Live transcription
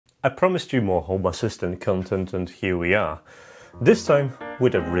I promised you more Home Assistant content, and here we are. This time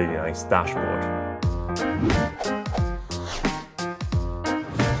with a really nice dashboard.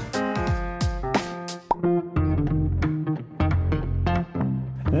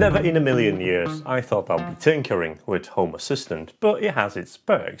 Never in a million years I thought I'd be tinkering with Home Assistant, but it has its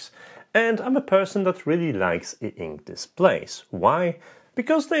perks. And I'm a person that really likes e-ink displays. Why?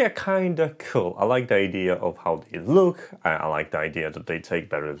 Because they are kinda cool. I like the idea of how they look, I like the idea that they take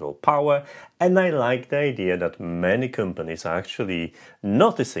very little power, and I like the idea that many companies are actually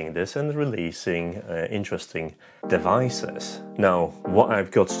noticing this and releasing interesting devices. Now, what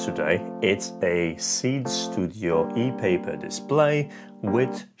I've got today, it's a SeeedStudio ePaper display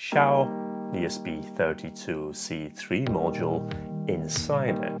with XIAO ESP32C3 module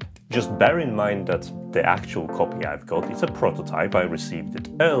inside it. Just bear in mind that the actual copy I've got is a prototype. I received it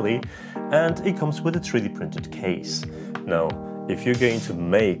early and it comes with a 3D printed case. Now, if you're going to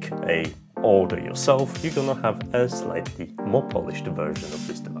make a order yourself, you're gonna have a slightly more polished version of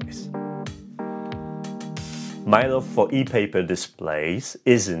this device. My love for ePaper displays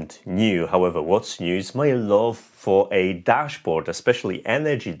isn't new. However, what's new is my love for a dashboard, especially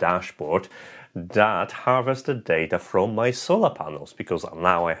energy dashboard, that harvests the data from my solar panels. Because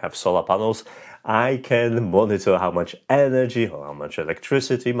now I have solar panels, I can monitor how much energy or how much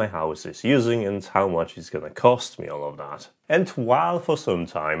electricity my house is using and how much it's going to cost me, all of that. And while for some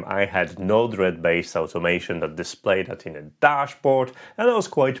time I had Node-RED-based automation that displayed that in a dashboard, and I was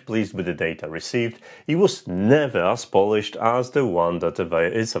quite pleased with the data received, it was never as polished as the one that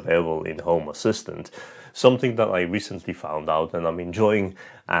is available in Home Assistant. Something that I recently found out and I'm enjoying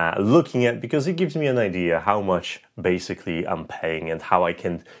looking at, because it gives me an idea how much basically I'm paying and how I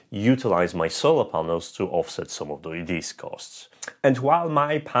can utilize my solar panels to offset some of these costs. And while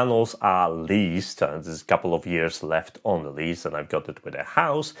my panels are leased, and there's a couple of years left on the lease and I've got it with a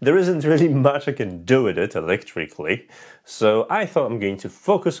house, there isn't really much I can do with it electrically. So I thought I'm going to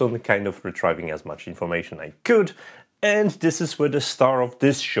focus on kind of retrieving as much information I could. And this is where the star of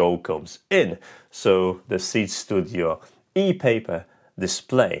this show comes in. So the SeeedStudio ePaper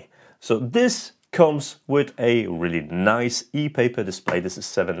display. So this comes with a really nice ePaper display. This is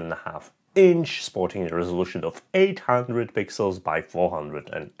 7.5 inch, sporting a resolution of 800 pixels by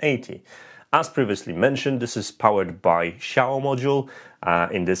 480. As previously mentioned, this is powered by XIAO module.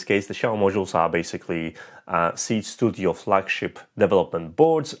 In this case, the XIAO modules are basically SeeedStudio flagship development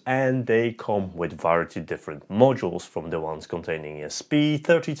boards, and they come with variety different modules, from the ones containing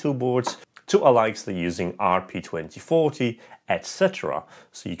ESP32 boards to alikes that using RP2040, etc.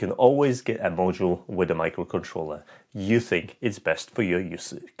 So you can always get a module with a microcontroller you think it's best for your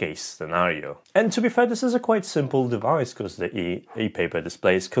use case scenario. And to be fair, this is a quite simple device because the ePaper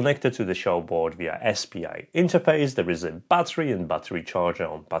display is connected to the XIAO board via SPI interface. There is a battery and battery charger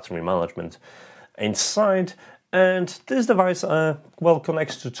on battery management inside, and this device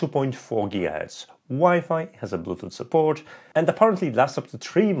connects to 2.4 GHz Wi-Fi, has a Bluetooth support, and apparently lasts up to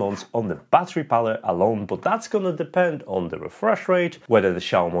 3 months on the battery power alone, but that's gonna depend on the refresh rate, whether the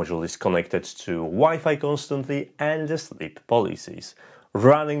XIAO module is connected to Wi-Fi constantly, and the sleep policies.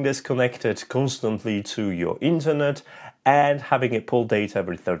 Running this connected constantly to your internet and having it pull data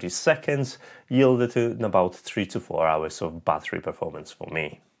every 30 seconds yielded in about 3 to 4 hours of battery performance for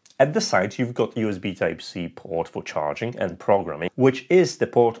me. At the side, you've got USB Type-C port for charging and programming, which is the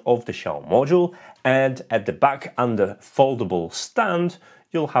port of the XIAO module, and at the back under foldable stand,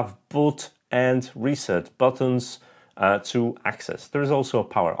 you'll have boot and reset buttons to access. There is also a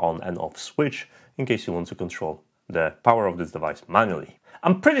power on and off switch in case you want to control the power of this device manually.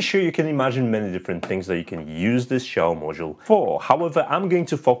 I'm pretty sure you can imagine many different things that you can use this XIAO module for. However, I'm going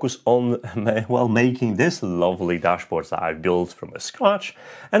to focus on, making this lovely dashboard that I built from scratch,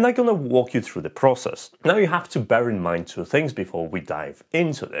 and I'm gonna walk you through the process. Now, you have to bear in mind 2 things before we dive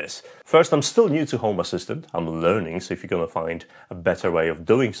into this. First, I'm still new to Home Assistant. I'm learning, so if you're gonna find a better way of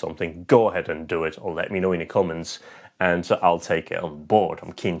doing something, go ahead and do it, or let me know in the comments, and I'll take it on board.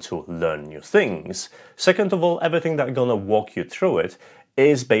 I'm keen to learn new things. Second of all, everything that I'm gonna walk you through it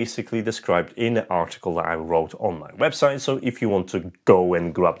is basically described in an article that I wrote on my website. So if you want to go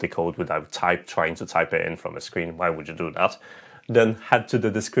and grab the code without trying to type it in from a screen, why would you do that? Then head to the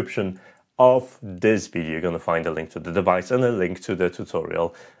description of this video. You're going to find a link to the device and a link to the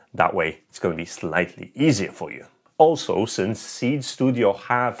tutorial. That way, it's going to be slightly easier for you. Also, since SeeedStudio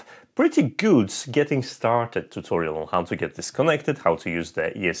have pretty good getting started tutorial on how to get this connected, how to use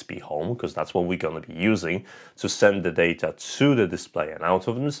the ESPHome, because that's what we're going to be using to send the data to the display and out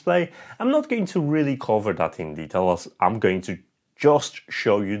of the display. I'm not going to really cover that in detail, as I'm going to just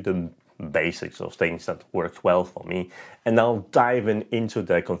show you the basics of things that worked well for me, and I'll dive into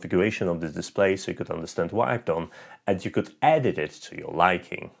the configuration of this display so you could understand what I've done and you could edit it to your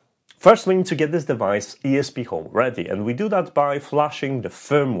liking. First, we need to get this device ESPHome ready, and we do that by flashing the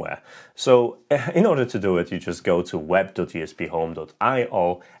firmware. So in order to do it, you just go to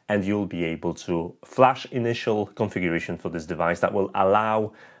web.esphome.io and you'll be able to flash initial configuration for this device that will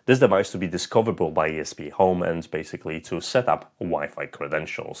allow this device to be discoverable by ESPHome and basically to set up Wi-Fi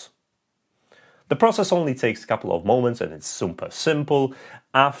credentials. The process only takes a couple of moments and it's super simple.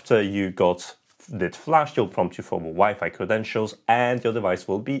 After you got it flashed, you'll prompt you for Wi-Fi credentials and your device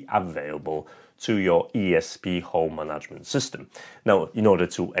will be available to your ESPHome management system. Now, in order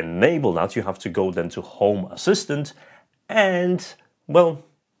to enable that, you have to go then to Home Assistant and, well,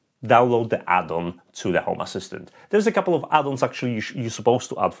 download the add-on to the Home Assistant. There's a couple of add-ons actually you're supposed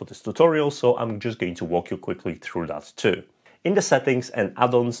to add for this tutorial, so I'm just going to walk you quickly through that too. In the settings and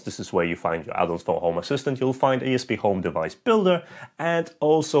add-ons, this is where you find your add-ons for Home Assistant. You'll find ESPHome Device Builder and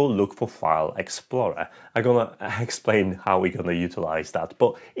also look for File Explorer. I'm gonna explain how we're gonna utilize that,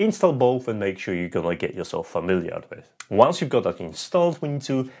 but install both and make sure you're gonna get yourself familiar with it. Once you've got that installed, we need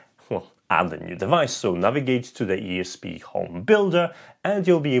to, well, add a new device. So navigate to the ESPHome Builder and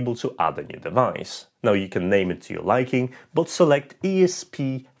you'll be able to add a new device. Now you can name it to your liking, but select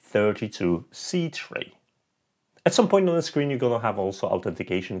ESP32C3. At some point on the screen, you're going to have also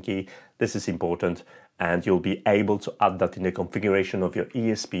authentication key. This is important, and you'll be able to add that in the configuration of your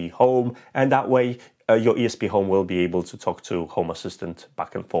ESPHome, and that way your ESPHome will be able to talk to Home Assistant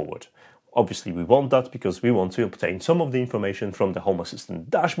back and forward. Obviously, we want that because we want to obtain some of the information from the Home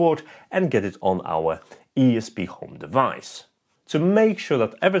Assistant dashboard and get it on our ESPHome device. To make sure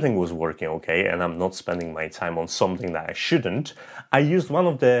that everything was working okay and I'm not spending my time on something that I shouldn't, I used one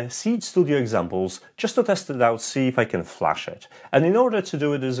of the SeeedStudio examples just to test it out, see if I can flash it. And in order to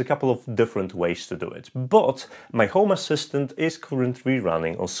do it, there's a couple of different ways to do it. But my Home Assistant is currently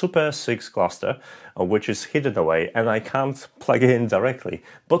running on Super 6 cluster, which is hidden away, and I can't plug it in directly.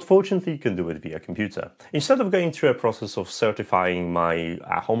 But fortunately, you can do it via computer. Instead of going through a process of certifying my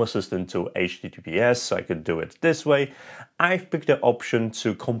Home Assistant to HTTPS, so I could do it this way, I've picked the option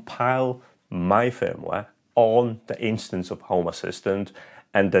to compile my firmware on the instance of Home Assistant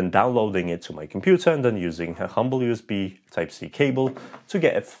and then downloading it to my computer and then using a humble USB Type-C cable to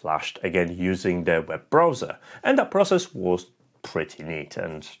get it flashed, again using the web browser. And that process was pretty neat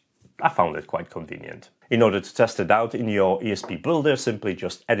and I found it quite convenient. In order to test it out in your ESP Builder, simply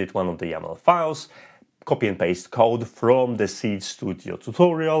just edit one of the YAML files, copy and paste code from the SeeedStudio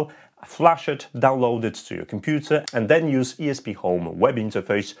tutorial, flash it, download it to your computer, and then use ESPHome web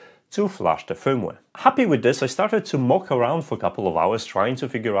interface to flash the firmware. Happy with this, I started to muck around for a couple of hours trying to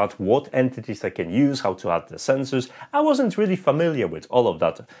figure out what entities I can use, how to add the sensors. I wasn't really familiar with all of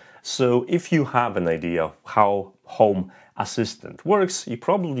that. So if you have an idea of how Home Assistant works, you're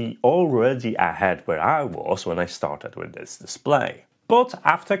probably already ahead where I was when I started with this display. But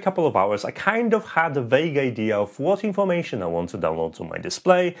after a couple of hours, I kind of had a vague idea of what information I want to download to my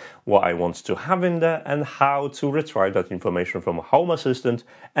display, what I want to have in there, and how to retrieve that information from Home Assistant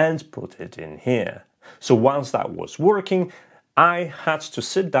and put it in here. So once that was working, I had to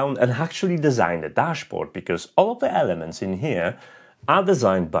sit down and actually design the dashboard because all of the elements in here are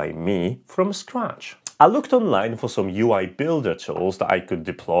designed by me from scratch. I looked online for some UI builder tools that I could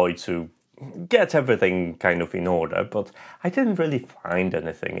deploy to get everything kind of in order, but I didn't really find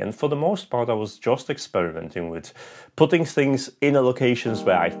anything, and for the most part I was just experimenting with putting things in locations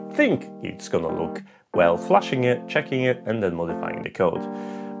where I think it's gonna look well, flashing it, checking it, and then modifying the code.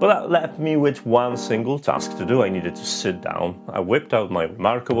 But that left me with one single task to do. I needed to sit down. I whipped out my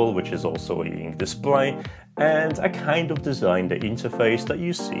Remarkable, which is also a ink display, and I kind of designed the interface that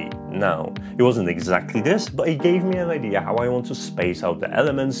you see now. It wasn't exactly this, but it gave me an idea how I want to space out the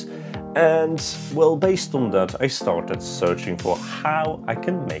elements, and well, based on that, I started searching for how I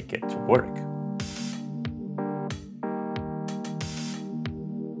can make it work.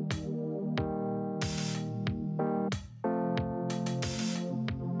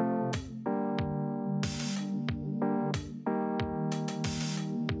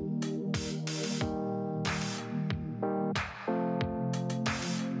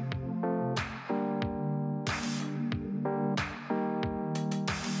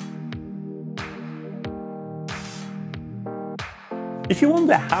 If you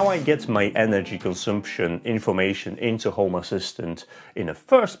wonder how I get my energy consumption information into Home Assistant in the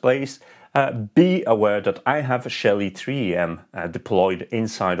first place, be aware that I have a Shelly 3EM deployed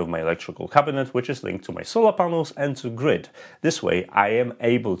inside of my electrical cabinet, which is linked to my solar panels and to grid. This way I am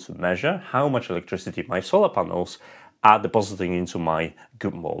able to measure how much electricity my solar panels add the positing into my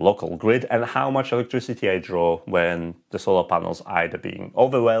local grid, and how much electricity I draw when the solar panels are either being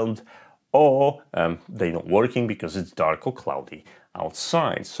overwhelmed or they're not working because it's dark or cloudy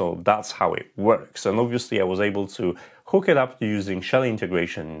outside. So that's how it works. And obviously I was able to hook it up using shell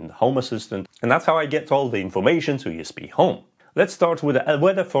integration in Home Assistant, and that's how I get all the information to ESPHome. Let's start with the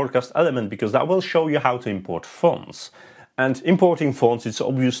weather forecast element, because that will show you how to import fonts. And importing fonts is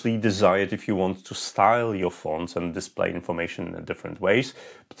obviously desired if you want to style your fonts and display information in different ways.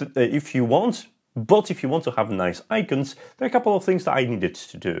 But if you want to have nice icons, there are a couple of things that I needed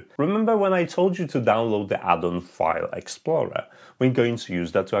to do. Remember when I told you to download the add-on File Explorer? We're going to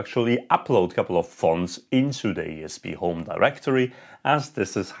use that to actually upload a couple of fonts into the ESPHome directory, as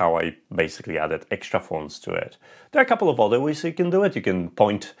this is how I basically added extra fonts to it. There are a couple of other ways you can do it. You can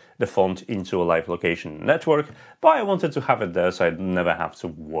point the font into a live location network, but I wanted to have it there so I'd never have to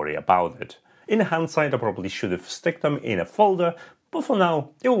worry about it. In hindsight, I probably should have stuck them in a folder, but for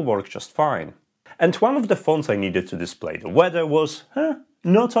now, it will work just fine. And one of the fonts I needed to display the weather was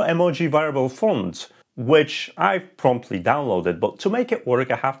Noto emoji variable font, which I promptly downloaded, but to make it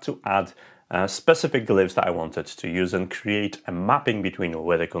work I have to add specific glyphs that I wanted to use and create a mapping between the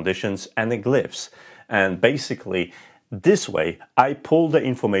weather conditions and the glyphs. And basically, this way I pull the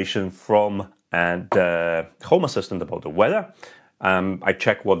information from the Home Assistant about the weather. I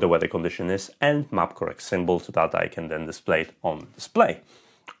check what the weather condition is and map correct symbol so that I can then display it on the display.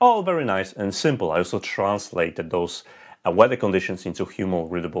 All very nice and simple. I also translated those weather conditions into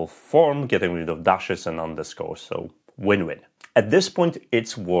human-readable form, getting rid of dashes and underscores, so win-win. At this point,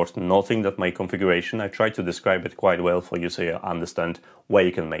 it's worth noting that my configuration, I tried to describe it quite well for you so you understand where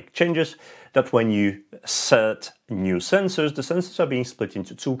you can make changes, that when you set new sensors, the sensors are being split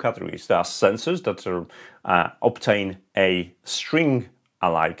into two categories. There are sensors that obtain a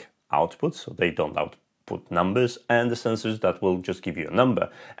string-alike output, so they don't output numbers, and the sensors that will just give you a number,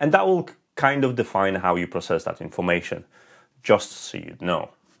 and that will kind of define how you process that information, just so you know.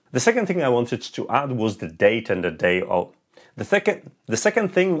 The second thing I wanted to add was the date and the day of the second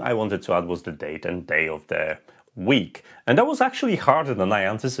thing I wanted to add was the date and day of the week, and that was actually harder than I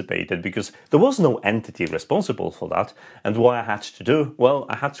anticipated because there was no entity responsible for that. And what I had to do, well,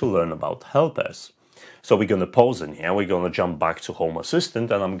 I had to learn about helpers. So we're going to pause in here, we're going to jump back to Home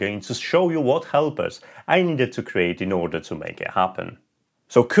Assistant, and I'm going to show you what helpers I needed to create in order to make it happen.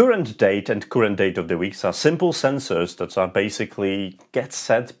 So current date and current date of the weeks are simple sensors that are basically get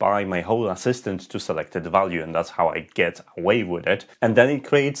set by my Home Assistant to selected value, and that's how I get away with it. And then it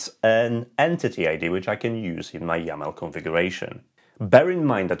creates an entity ID which I can use in my YAML configuration. Bear in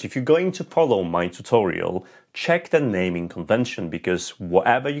mind that if you're going to follow my tutorial, check the naming convention, because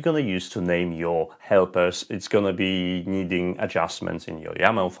whatever you're going to use to name your helpers, it's going to be needing adjustments in your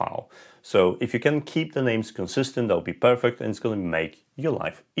YAML file. So if you can keep the names consistent, that'll be perfect, and it's going to make your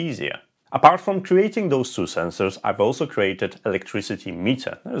life easier. Apart from creating those two sensors, I've also created electricity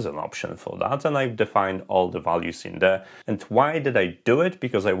meter. There's an option for that, and I've defined all the values in there. And why did I do it?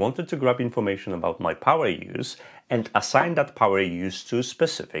 Because I wanted to grab information about my power use and assign that power use to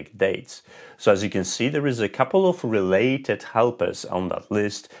specific dates. So as you can see, there is a couple of related helpers on that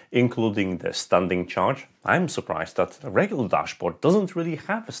list, including the standing charge. I'm surprised that a regular dashboard doesn't really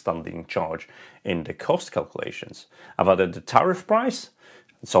have a standing charge in the cost calculations. I've added the tariff price.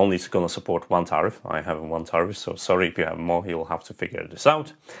 It's only going to support one tariff. I have one tariff, so sorry if you have more, you'll have to figure this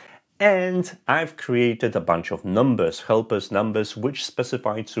out. And I've created a bunch of numbers, helpers numbers, which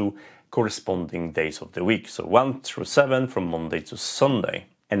specify to corresponding days of the week. So 1 through 7 from Monday to Sunday.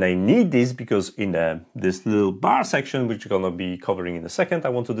 And I need this because in this little bar section, which we're going to be covering in a second, I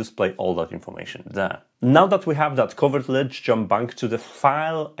want to display all that information there. Now that we have that covered, let's jump back to the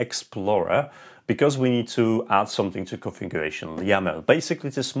File Explorer, because we need to add something to configuration YAML. Basically,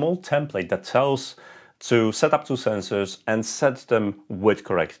 it's a small template that tells to set up two sensors and set them with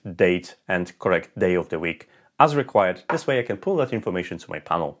correct date and correct day of the week as required. This way I can pull that information to my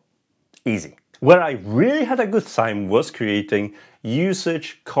panel. Easy. Where I really had a good time was creating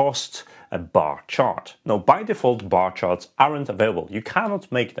usage cost a bar chart. Now, by default, bar charts aren't available. You cannot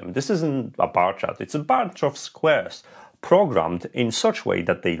make them. This isn't a bar chart. It's a bunch of squares programmed in such a way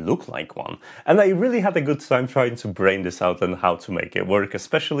that they look like one. And I really had a good time trying to brain this out and how to make it work,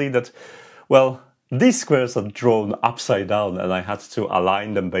 especially that, well, these squares are drawn upside down and I had to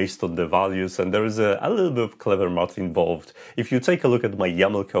align them based on the values, and there is a little bit of clever math involved. If you take a look at my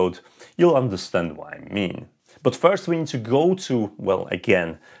YAML code, you'll understand what I mean. But first we need to go to, well,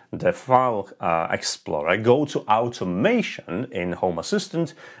 again, the File Explorer, go to Automation in Home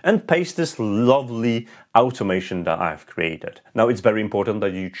Assistant and paste this lovely automation that I've created. Now, it's very important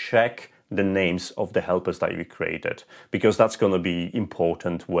that you check the names of the helpers that you created, because that's going to be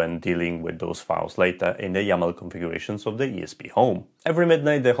important when dealing with those files later in the YAML configurations of the ESPHome. Every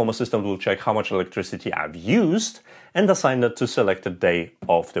midnight, the Home Assistant will check how much electricity I've used and assign that to selected day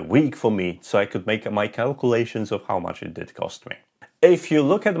of the week for me, so I could make my calculations of how much it did cost me. If you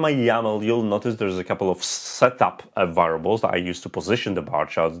look at my YAML, you'll notice there's a couple of setup variables that I use to position the bar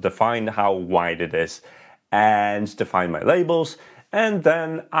charts, define how wide it is, and define my labels. And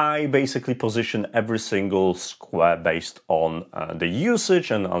then I basically position every single square based on the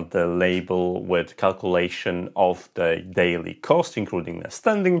usage and on the label with calculation of the daily cost, including a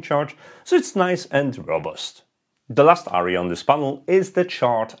standing charge. So it's nice and robust. The last area on this panel is the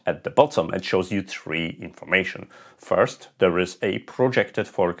chart at the bottom. It shows you three information. First, there is a projected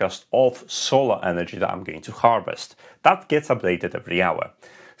forecast of solar energy that I'm going to harvest. That gets updated every hour.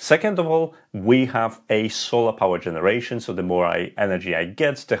 Second of all, we have a solar power generation, so the more energy I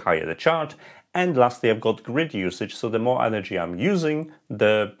get, the higher the chart. And lastly, I've got grid usage, so the more energy I'm using,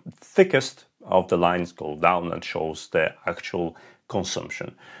 the thickest of the lines go down and shows the actual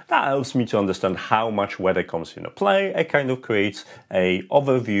consumption. That helps me to understand how much weather comes into play. It kind of creates an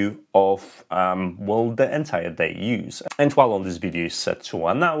overview of well, the entire day use. And while on this video is set to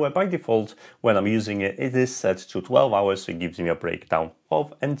 1 hour, by default, when I'm using it, it is set to 12 hours, so it gives me a breakdown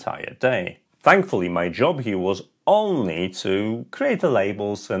of entire day. Thankfully, my job here was only to create the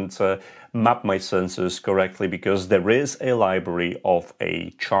labels and map my sensors correctly, because there is a library of a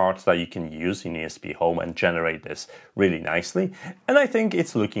chart that you can use in ESPHome and generate this really nicely, and I think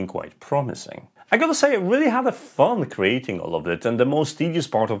it's looking quite promising. I gotta say, I really had a fun creating all of it, and the most tedious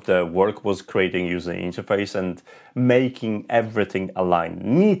part of the work was creating user interface and making everything align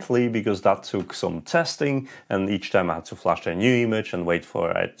neatly, because that took some testing, and each time I had to flash a new image and wait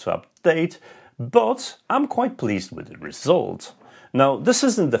for it to update, but I'm quite pleased with the result. Now, this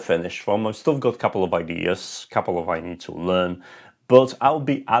isn't the finished form. I've still got a couple of ideas, couple of I need to learn, but I'll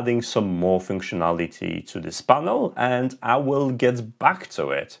be adding some more functionality to this panel and I will get back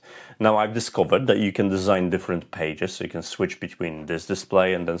to it. Now, I've discovered that you can design different pages, so you can switch between this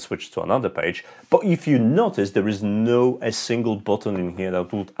display and then switch to another page. But if you notice, there is a single button in here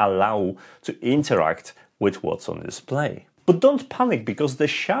that would allow to interact with what's on display. But don't panic, because the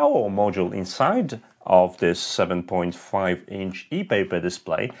XIAO module inside of this 7.5-inch ePaper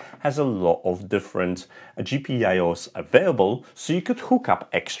display has a lot of different GPIOs available, so you could hook up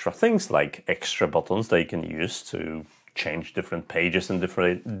extra things like extra buttons that you can use to change different pages and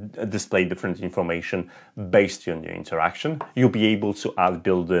display different information based on your interaction. You'll be able to add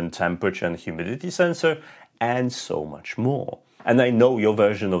built-in temperature and humidity sensor and so much more. And I know your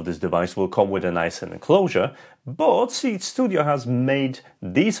version of this device will come with a nice enclosure, but SeeedStudio has made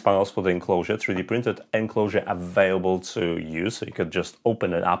these files for the enclosure, 3D printed enclosure, available to use, so you could just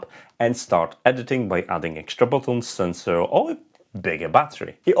open it up and start editing by adding extra buttons, sensor, or a bigger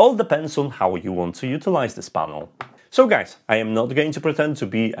battery. It all depends on how you want to utilize this panel. So guys, I am not going to pretend to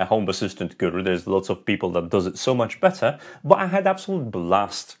be a Home Assistant guru. There's lots of people that does it so much better, but I had absolute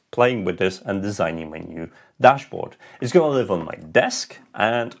blast playing with this and designing my new dashboard. It's going to live on my desk,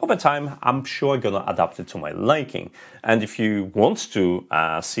 and over time I'm sure I'm going to adapt it to my liking. And if you want to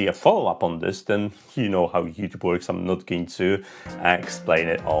see a follow-up on this, then you know how YouTube works. I'm not going to explain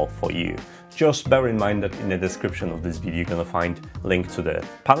it all for you. Just bear in mind that in the description of this video you're going to find a link to the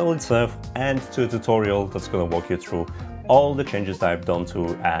panel itself and to a tutorial that's going to walk you through all the changes that I've done to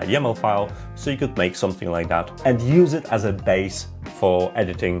a YAML file, so you could make something like that and use it as a base for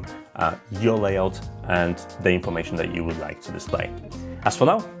editing your layout and the information that you would like to display. As for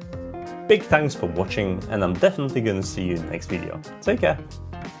now, big thanks for watching, and I'm definitely going to see you in the next video. Take care.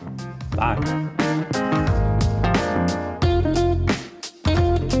 Bye.